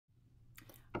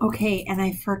Okay, and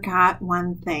I forgot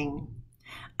one thing.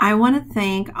 I want to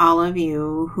thank all of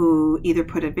you who either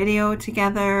put a video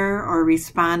together or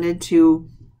responded to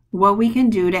what we can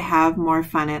do to have more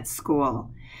fun at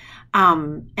school.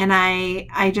 And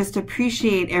I just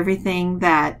appreciate everything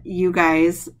that you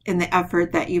guys and the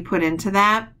effort that you put into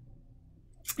that.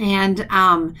 And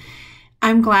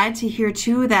I'm glad to hear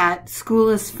too that school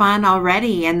is fun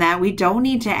already and that we don't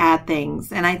need to add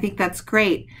things. And I think that's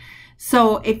great.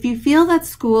 So if you feel that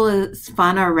school is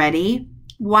fun already,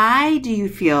 why do you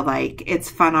feel like it's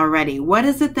fun already? What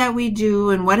is it that we do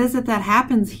and what is it that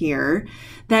happens here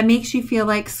that makes you feel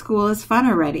like school is fun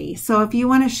already? So if you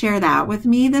want to share that with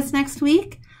me this next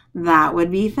week, that would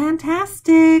be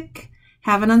fantastic.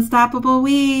 Have an unstoppable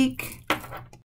week.